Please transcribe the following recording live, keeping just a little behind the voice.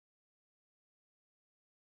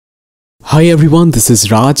Hi everyone, this is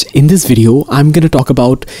Raj. In this video, I'm going to talk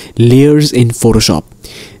about layers in Photoshop.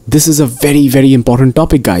 This is a very important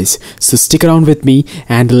topic, guys. So stick around with me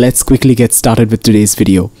and let's quickly get started with today's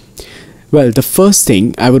video. Well, the first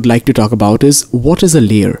thing I would like to talk about is what is a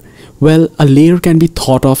layer? Well, a layer can be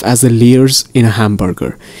thought of as the layers in a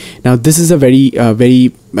hamburger. Now, this is a very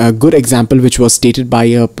good example which was stated by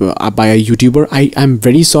a YouTuber. I'm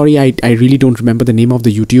very sorry, I really don't remember the name of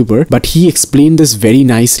the YouTuber, but he explained this very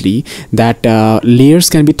nicely that layers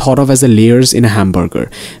can be thought of as the layers in a hamburger.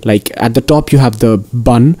 Like at the top you have the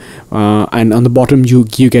bun, and on the bottom you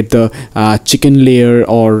get the chicken layer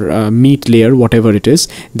or meat layer, whatever it is.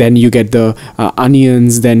 Then you get the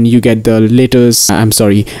onions, then you get the lettuce. I'm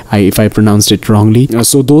sorry if I pronounced it wrongly.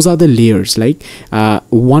 So those are the layers, like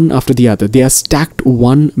one after the other. They are stacked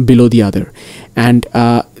one below the other, and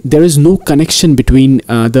there is no connection between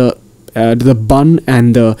the bun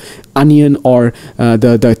and the onion or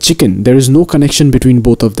the chicken. There is no connection between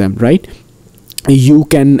both of them, right? You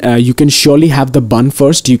can surely have the bun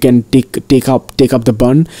first. You can take up the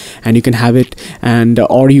bun and you can have it, and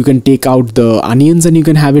or you can take out the onions and you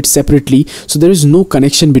can have it separately. So there is no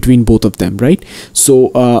connection between both of them, right?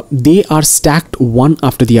 So they are stacked one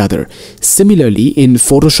after the other. Similarly, in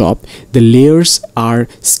Photoshop, the layers are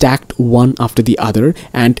stacked one after the other,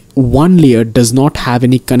 and one layer does not have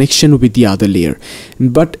any connection with the other layer.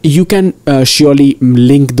 But you can surely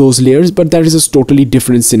link those layers, but that is a totally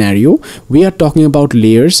different scenario. We are talking about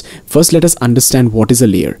layers. First, let us understand what is a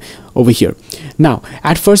layer over here. Now,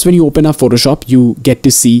 at first, when you open up Photoshop, you get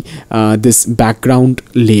to see this background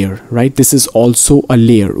layer, right? This is also a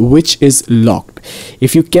layer which is locked.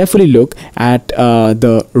 If you carefully look at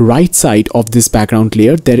the right side of this background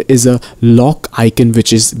layer, there is a lock icon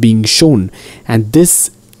which is being shown, and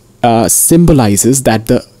this symbolizes that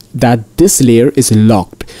this layer is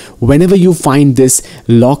locked. Whenever you find this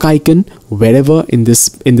lock icon wherever in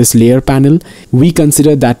this layer panel, we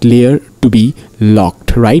consider that layer to be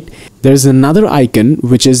locked, right? There's another icon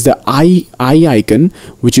which is the eye icon,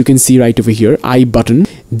 which you can see right over here, eye button.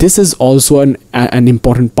 This is also an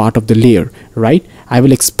important part of the layer, right? I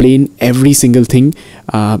will explain every single thing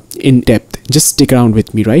in depth. Just stick around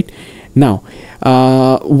with me, right? Now,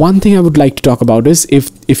 one thing I would like to talk about is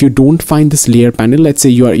if you don't find this layer panel, let's say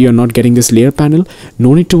you're not getting this layer panel,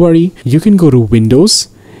 no need to worry. You can go to Windows,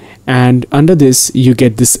 and under this you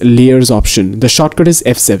get this layers option. The shortcut is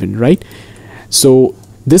F7, right? So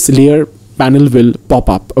this layer panel will pop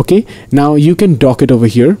up. Okay, now you can dock it over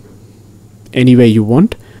here anywhere you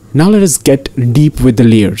want. Now let us get deep with the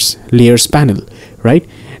layers panel, right?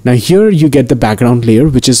 Now here you get the background layer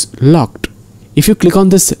which is locked. If you click on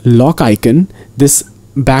this lock icon, this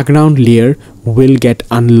background layer will get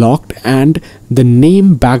unlocked and the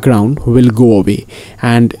name background will go away,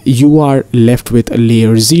 and you are left with a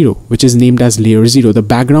layer 0, which is named as layer 0. The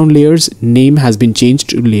background layer's name has been changed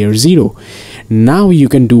to layer 0. Now you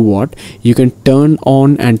can do what? You can turn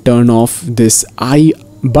on and turn off this eye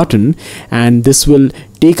button, and this will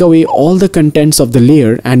take away all the contents of the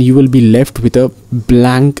layer, and you will be left with a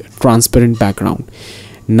blank transparent background.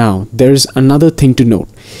 Now, there's another thing to note.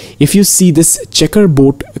 If you see this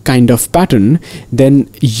checkerboard kind of pattern, then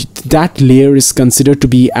that layer is considered to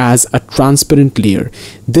be as a transparent layer.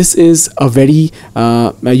 This is a very,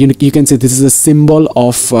 you can say this is a symbol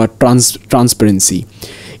of transparency.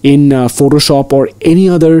 In Photoshop or any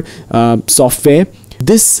other software,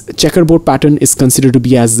 this checkerboard pattern is considered to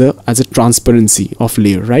be as a transparency of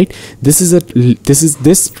layer, right? This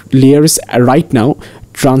layer is right now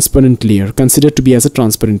transparent layer, considered to be as a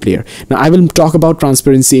transparent layer. Now I will talk about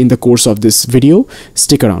transparency in the course of this video.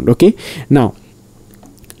 Stick around. Okay, now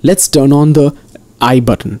let's turn on the eye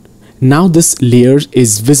button. Now this layer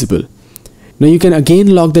is visible. Now you can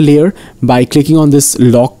again lock the layer by clicking on this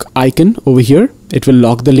lock icon over here. It will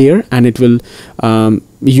lock the layer, and it will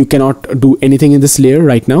you cannot do anything in this layer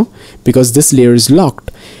right now because this layer is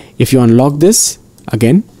locked. If you unlock this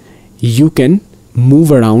again, you can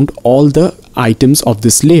move around all the items of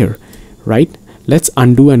this layer, right? Let's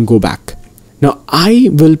undo and go back. Now I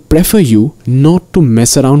will prefer you not to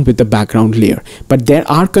mess around with the background layer, but there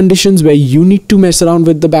are conditions where you need to mess around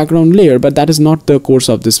with the background layer, but that is not the course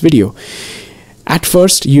of this video. At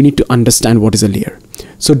first, you need to understand what is a layer.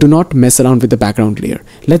 So do not mess around with the background layer.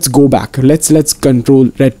 Let's go back. Let's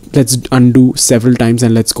undo several times,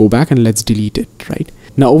 and let's go back and let's delete it, right?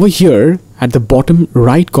 Now over here at the bottom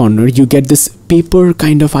right corner, you get this paper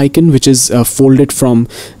kind of icon which is folded from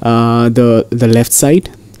the left side.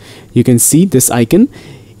 You can see this icon.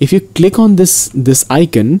 If you click on this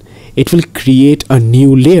icon, it will create a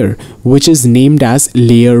new layer which is named as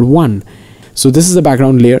layer 1. So this is the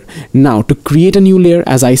background layer. Now to create a new layer,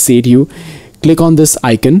 as I said, you click on this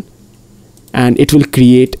icon and it will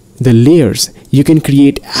create the layers. You can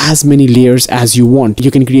create as many layers as you want.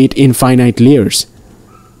 You can create infinite layers,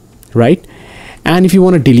 right? And if you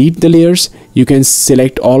want to delete the layers, you can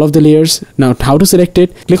select all of the layers. Now how to select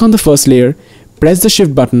it? Click on the first layer, press the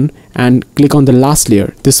shift button and click on the last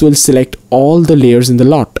layer. This will select all the layers in the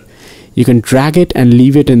lot. You can drag it and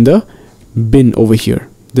leave it in the bin over here,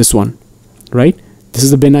 this one, right? This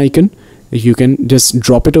is the bin icon. You can just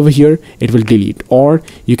drop it over here, it will delete, or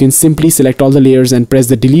you can simply select all the layers and press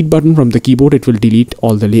the delete button from the keyboard. It will delete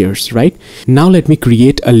all the layers, right? Now let me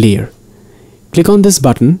create a layer. Click on this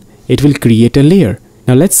button, it will create a layer.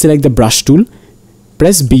 Now let's select the brush tool,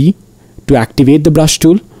 press B to activate the brush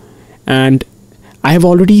tool, and I have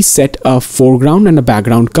already set a foreground and a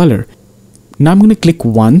background color. Now I'm going to click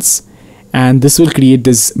once and this will create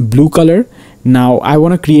this blue color. Now I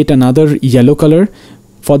want to create another yellow color.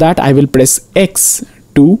 For that I will press X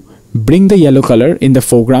to bring the yellow color in the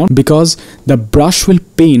foreground, because the brush will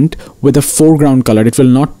paint with the foreground color. It will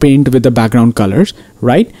not paint with the background colors,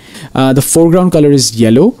 right? The foreground color is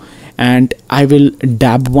yellow, and I will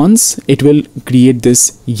dab once. It will create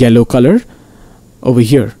this yellow color over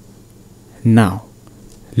here. Now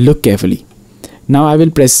look carefully. Now I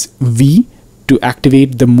will press V to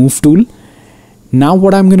activate the move tool. Now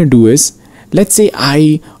what I'm going to do is, let's say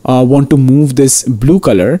I want to move this blue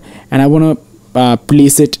color and I want to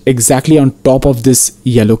place it exactly on top of this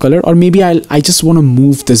yellow color, or maybe I just want to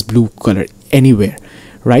move this blue color anywhere,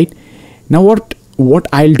 right? Now what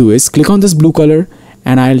I'll do is click on this blue color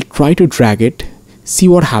and I'll try to drag it. See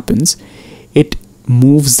what happens. It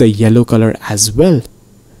moves the yellow color as well.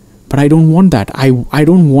 But I don't want that. I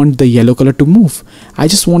don't want the yellow color to move. I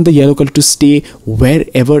just want the yellow color to stay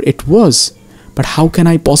wherever it was. But how can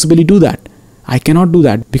I possibly do that? I cannot do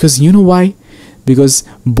that, because you know why? Because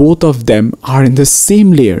both of them are in the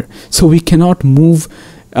same layer. So we cannot move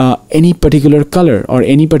any particular color or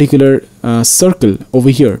any particular circle over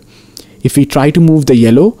here. If we try to move the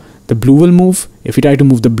yellow, the blue will move. If we try to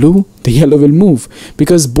move the blue, the yellow will move,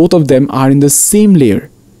 because both of them are in the same layer.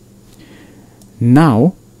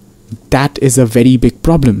 Now that is a very big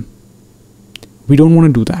problem. We don't want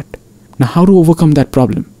to do that. Now how to overcome that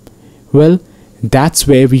problem? Well, that's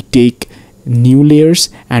where we take new layers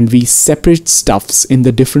and we separate stuffs in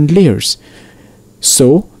the different layers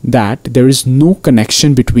so that there is no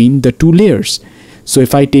connection between the two layers. So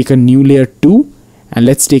if I take a new layer 2 and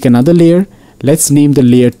let's take another layer, let's name the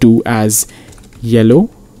layer 2 as yellow,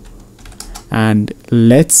 and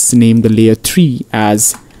let's name the layer 3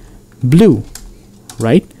 as blue,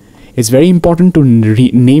 right? It's very important to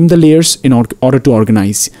name the layers in order to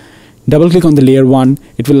organize. Double click on the layer 1.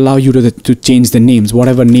 It will allow you to change the names,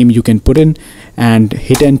 whatever name you can put in, and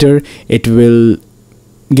hit enter. It will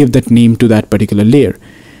give that name to that particular layer,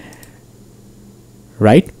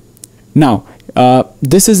 right? Now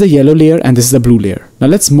this is the yellow layer and this is the blue layer. Now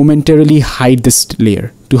let's momentarily hide this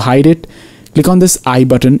layer. To hide it, click on this I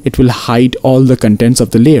button. It will hide all the contents of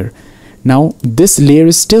the layer. Now this layer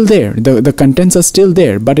is still there, the contents are still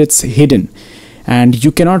there, but it's hidden, and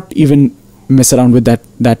you cannot even mess around with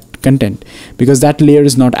that content, because that layer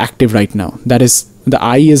is not active right now. That is, the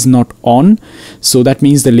eye is not on, so that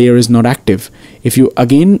means the layer is not active. If you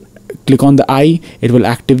again click on the eye, it will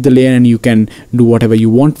active the layer and you can do whatever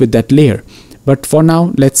you want with that layer. But for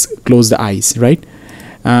now, let's close the eyes, right?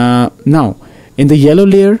 Now in the yellow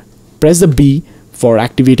layer, press the B for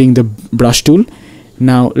activating the brush tool.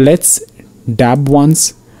 Now let's dab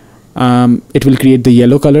once. It will create the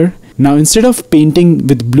yellow color. Now instead of painting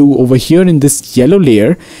with blue over here in this yellow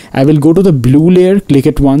layer, I will go to the blue layer, click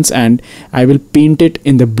it once, and I will paint it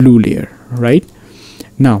in the blue layer, right?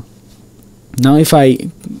 Now if I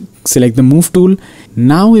select the move tool,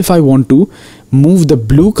 now if I want to move the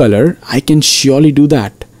blue color, I can surely do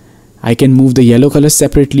that. I can move the yellow color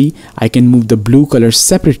separately, I can move the blue color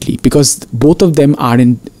separately, because both of them are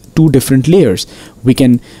in two different layers. We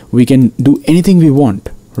can do anything we want,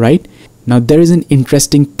 right? Now there is an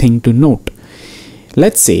interesting thing to note.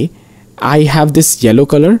 Let's say I have this yellow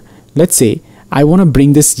color. Let's say I want to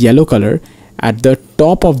bring this yellow color at the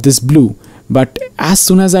top of this blue, but as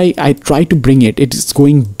soon as I try to bring it, it's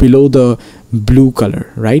going below the blue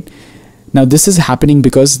color, right? Now this is happening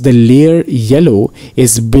because the layer yellow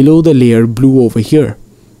is below the layer blue over here.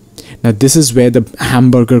 Now this is where the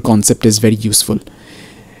hamburger concept is very useful.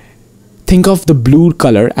 Think of the blue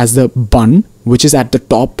color as the bun, which is at the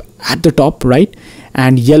top, right?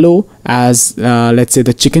 And yellow as let's say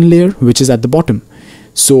the chicken layer, which is at the bottom.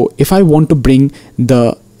 So if I want to bring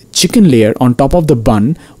the chicken layer on top of the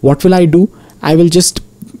bun, what will I do? I will just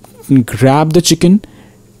grab the chicken,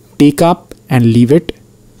 take up and leave it,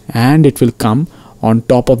 and it will come on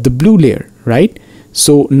top of the blue layer, right?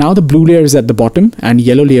 So now the blue layer is at the bottom and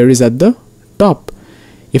yellow layer is at the top.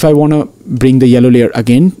 If I want to bring the yellow layer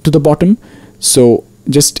again to the bottom, so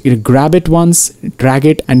just grab it once, drag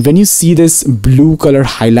it, and when you see this blue color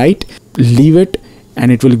highlight, leave it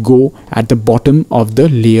and it will go at the bottom of the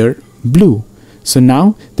layer blue. So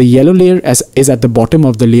now the yellow layer is at the bottom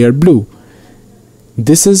of the layer blue.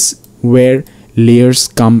 This is where layers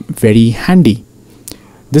come very handy.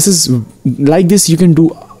 This is like this, you can do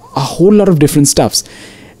a whole lot of different stuffs.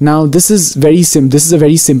 Now this is a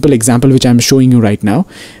very simple example which I'm showing you right now,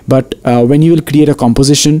 but when you will create a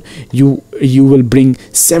composition, you will bring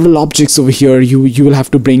several objects over here. You will have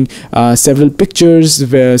to bring several pictures,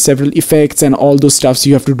 several effects, and all those stuff. So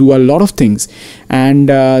you have to do a lot of things, and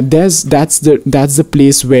that's the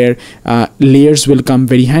place where layers will come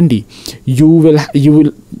very handy. You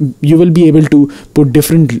will be able to put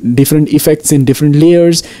different effects in different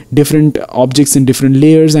layers, different objects in different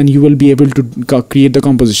layers, and you will be able to create the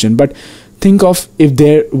composition. But think of if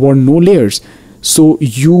there were no layers, so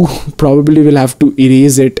you probably will have to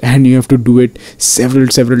erase it and you have to do it several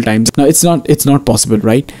times. Now it's not possible,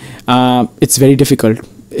 right? It's very difficult.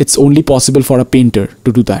 It's only possible for a painter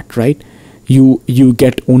to do that, right? You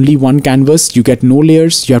get only one canvas, you get no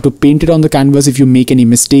layers, you have to paint it on the canvas. If you make any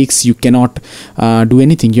mistakes, you cannot do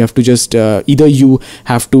anything. You have to just either you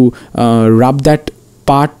have to rub that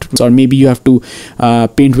part, or maybe you have to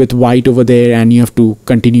paint with white over there and you have to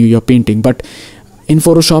continue your painting. But in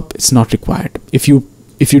Photoshop it's not required. If you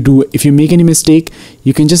make any mistake,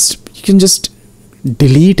 you can just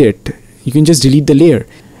delete it. You can just delete the layer,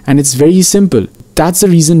 and it's very simple. That's the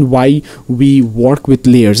reason why we work with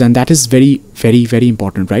layers, and that is very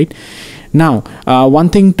important, right? Now one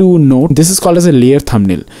thing to note, this is called as a layer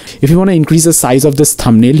thumbnail. If you want to increase the size of this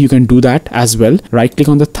thumbnail, you can do that as well. Right click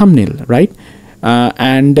on the thumbnail, right?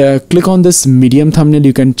 And click on this medium thumbnail.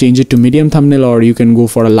 You can change it to medium thumbnail, or you can go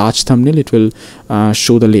for a large thumbnail. It will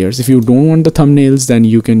show the layers. If you don't want the thumbnails, then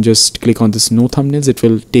you can just click on this no thumbnails. It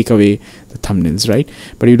will take away the thumbnails, right?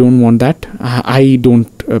 But you don't want that. I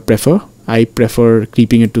don't prefer. I prefer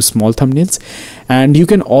keeping it to small thumbnails. And you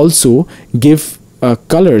can also give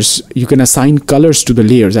colors. You can assign colors to the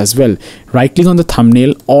layers as well. Right click on the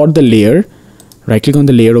thumbnail or the layer, right click on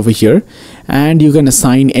the layer over here, and you can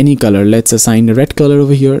assign any color. Let's assign a red color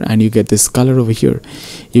over here, and you get this color over here.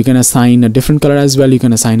 You can assign a different color as well. You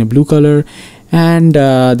can assign a blue color, and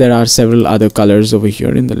there are several other colors over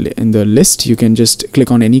here in the list. You can just click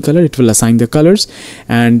on any color, it will assign the colors,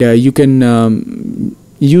 and you can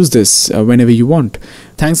use this whenever you want.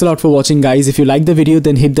 Thanks a lot for watching, guys. If you like the video,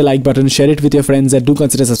 then hit the like button, share it with your friends, and do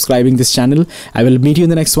consider subscribing this channel. I will meet you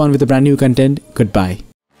in the next one with a brand new content. Goodbye.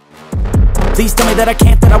 Please tell me that I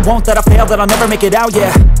can't, that I won't, that I fail, that I'll never make it out,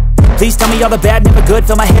 yeah. Please tell me all the bad, never good,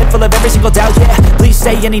 fill my head full of every single doubt, yeah. Please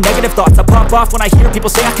say any negative thoughts, I pop off when I hear people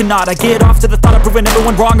say I cannot. I get off to the thought of proving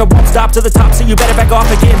everyone wrong. I won't stop to the top, so you better back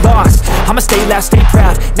off and get lost. I'ma stay loud, stay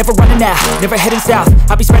proud, never running out, never heading south.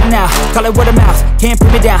 I'll be spreading out, call it word of mouth, can't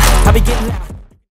put me down, I'll be getting loud.